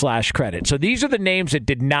Indeed.com/credit. So these are the names that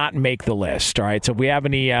did not make the list. All right. So if we have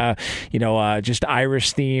any, just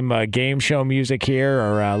Irish theme game show music here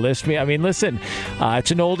or list me. I mean, listen,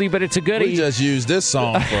 it's an oldie, but it's a goodie. We just used this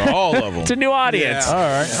song for all of them. It's a new audience. Yeah. All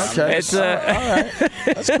right. Okay. It's all right.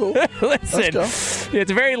 That's cool. Listen. Let's go. It's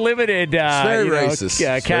a very limited very racist.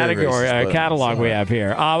 category Very racist, catalog we have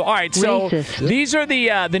here. All right, so these are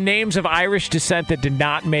the names of Irish descent that did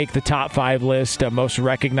not make the top 5 list. Most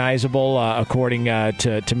recognizable, according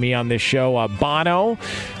to me on this show, Bono,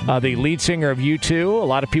 the lead singer of U2. A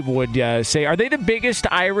lot of people would say, are they the biggest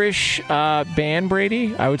Irish band,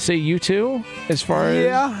 Brady? I would say U2 as far as...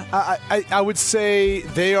 Yeah, I would say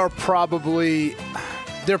they are probably...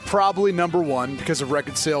 They're probably number one because of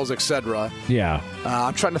record sales, etc. Yeah.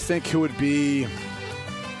 I'm trying to think who would be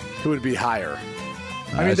higher.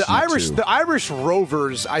 I mean, U2. the Irish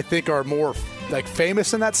Rovers, I think, are more like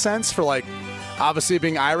famous in that sense for like obviously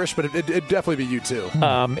being Irish, but it'd definitely be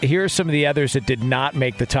U2. Here are some of the others that did not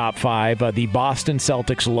make the top 5. The Boston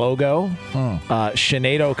Celtics logo,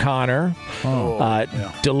 Sinead O'Connor,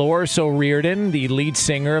 Dolores O'Riordan, the lead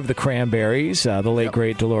singer of the Cranberries, the late,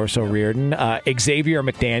 great Dolores O'Riordan, Xavier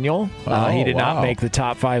McDaniel. He did not make the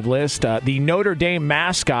top 5 list. The Notre Dame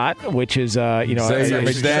mascot, which is, Xavier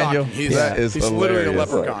McDaniel. He's hilarious. literally a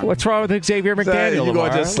leprechaun. What's wrong with Xavier McDaniel? You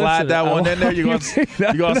going to just slide that one in there? You going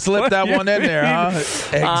to slip that one in there, huh?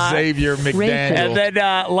 Xavier McDaniel. And then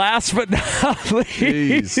last but not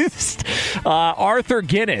least, Arthur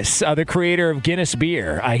Guinness, the creator of Guinness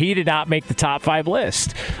beer. He did not make the top 5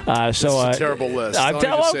 list. This is a terrible list. Okay,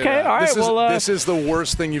 all right. This is the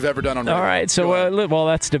worst thing you've ever done on radio. All right, so well,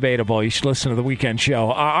 that's debatable. You should listen to the weekend show.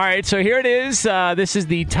 All right, so here it is. This is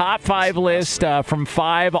the top 5 list from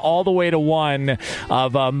 5 all the way to 1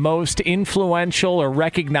 of most influential or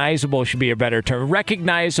recognizable, should be a better term,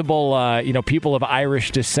 recognizable, people of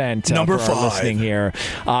Irish descent. Number 5. Listening here.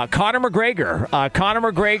 Conor McGregor.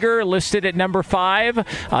 Conor McGregor listed at number 5.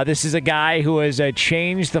 This is a guy who has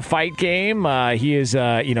changed the fight game. He is,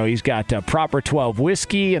 he's got Proper 12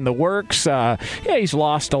 whiskey in the works. He's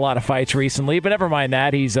lost a lot of fights recently, but never mind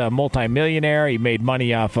that. He's a multimillionaire. He made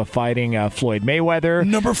money off of fighting Floyd Mayweather.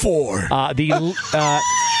 Number 4.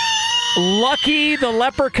 Lucky the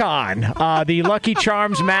Leprechaun, the Lucky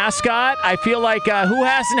Charms mascot. I feel like who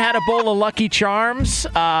hasn't had a bowl of Lucky Charms?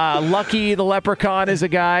 Lucky the Leprechaun is a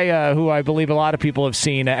guy who I believe a lot of people have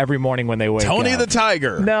seen every morning when they wake up. Tony the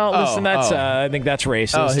Tiger. No, listen, that's I think that's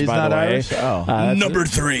racist. Oh, he's by not the way. Irish? Number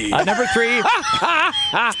 3. Number 3.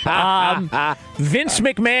 Vince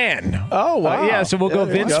McMahon. Oh, wow. So we'll go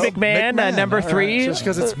Vince McMahon, number 3. Right. Just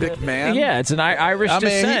because it's McMahon? Yeah, it's an Irish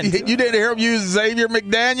descent. You didn't hear him use Xavier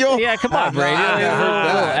McDaniel? Yeah, come on, Brady.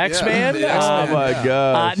 X-Man. Oh, my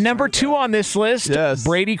gosh. Number 2 on this list,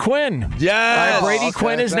 Brady Quinn. Yes. Brady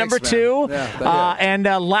Quinn is number 2. And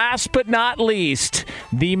last but not least,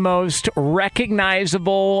 the most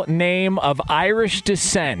recognizable name of Irish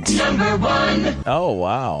descent. Number 1. Oh,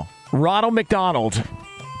 wow. Ronald McDonald.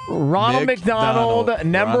 Ronald McDonald,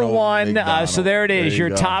 number 1. So there it is, your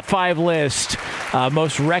top 5 list.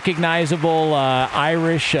 Most recognizable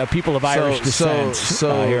Irish people of Irish descent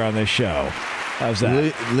here on this show. How's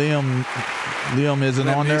that? Liam isn't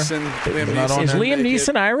on there? Is Liam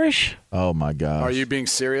Neeson Irish? Oh, my gosh. Are you being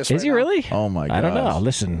serious Is he really? Oh, my gosh. I don't know.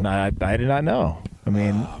 Listen, I did not know. I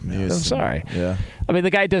mean, I'm sorry. Yeah. I mean, the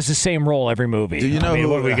guy does the same role every movie. Do you know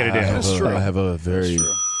what are we going to do? That's true. I have a very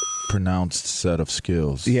pronounced set of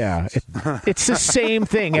skills. Yeah. It's the same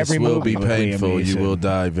thing every movie. This will be painful. You will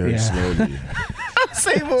die very slowly.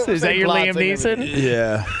 Is that your Liam Neeson?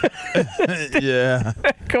 Yeah. Yeah.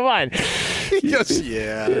 Come on. Yes,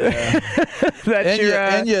 yeah. That's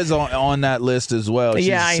Enya's on that list as well. She's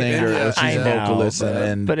a singer. She's a vocalist.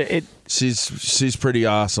 But she's pretty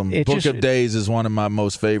awesome. Book just, of Days is one of my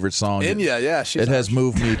most favorite songs. Enya, yeah. It has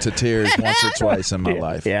moved me to tears once or twice in my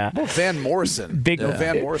life. Yeah. Well, Van Morrison.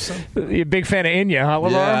 Van Morrison. You're a big fan of Enya, huh,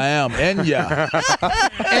 Lamar? Yeah, I am. Enya.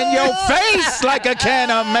 In your face like a can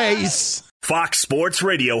of mace. Fox Sports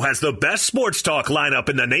Radio has the best sports talk lineup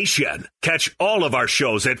in the nation. Catch all of our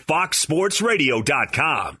shows at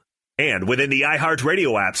foxsportsradio.com. And within the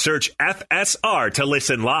iHeartRadio app, search FSR to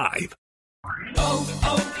listen live.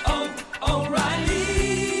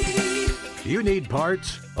 O'Reilly. You need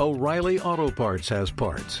parts? O'Reilly Auto Parts has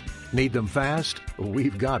parts. Need them fast?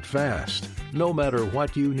 We've got fast. No matter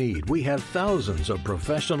what you need, we have thousands of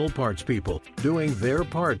professional parts people doing their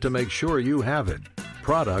part to make sure you have it.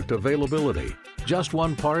 Product availability. Just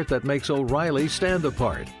one part that makes O'Reilly stand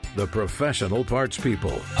apart. The professional parts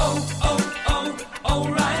people.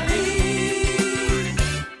 O'Reilly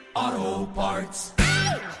Auto Parts.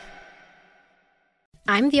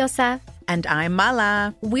 I'm Diosa. And I'm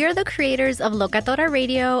Mala. We're the creators of Locatora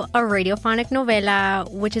Radio, a radiophonic novela,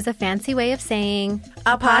 which is a fancy way of saying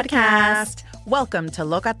a podcast. Welcome to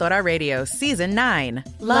Locatora Radio Season 9.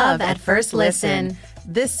 Love at First Listen.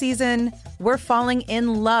 This season, We're falling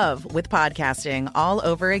in love with podcasting all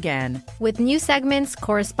over again. With new segments,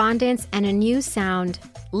 correspondence, and a new sound.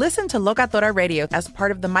 Listen to Locatora Radio as part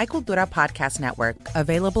of the My Cultura Podcast Network,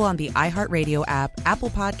 available on the iHeartRadio app, Apple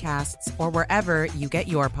Podcasts, or wherever you get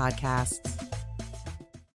your podcasts.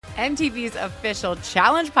 MTV's official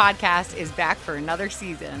Challenge podcast is back for another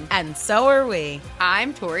season. And so are we.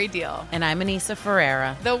 I'm Tori Deal. And I'm Anissa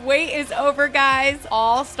Ferreira. The wait is over, guys.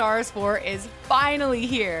 All Stars 4 is finally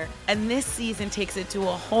here. And this season takes it to a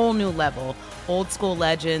whole new level. Old school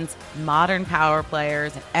legends, modern power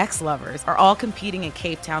players, and ex-lovers are all competing in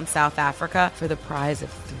Cape Town, South Africa for the prize of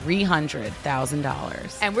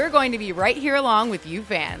 $300,000. And we're going to be right here along with you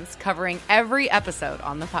fans, covering every episode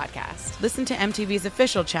on the podcast. Listen to MTV's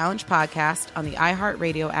official Challenge podcast on the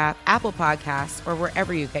iHeartRadio app, Apple Podcasts, or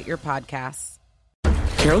wherever you get your podcasts.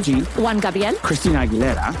 Karol G, Juan Gabriel, Christina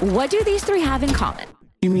Aguilera. What do these three have in common?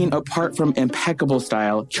 You mean apart from impeccable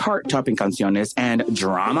style, chart-topping canciones, and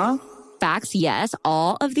drama? Facts, yes,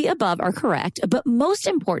 all of the above are correct, but most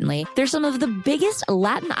importantly, they're some of the biggest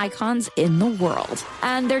Latin icons in the world.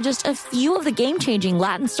 And they're just a few of the game-changing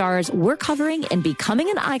Latin stars we're covering in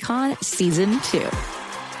Becoming an Icon Season 2.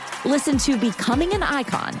 Listen to Becoming an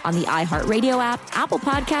Icon on the iHeartRadio app, Apple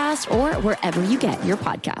Podcasts, or wherever you get your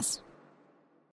podcasts.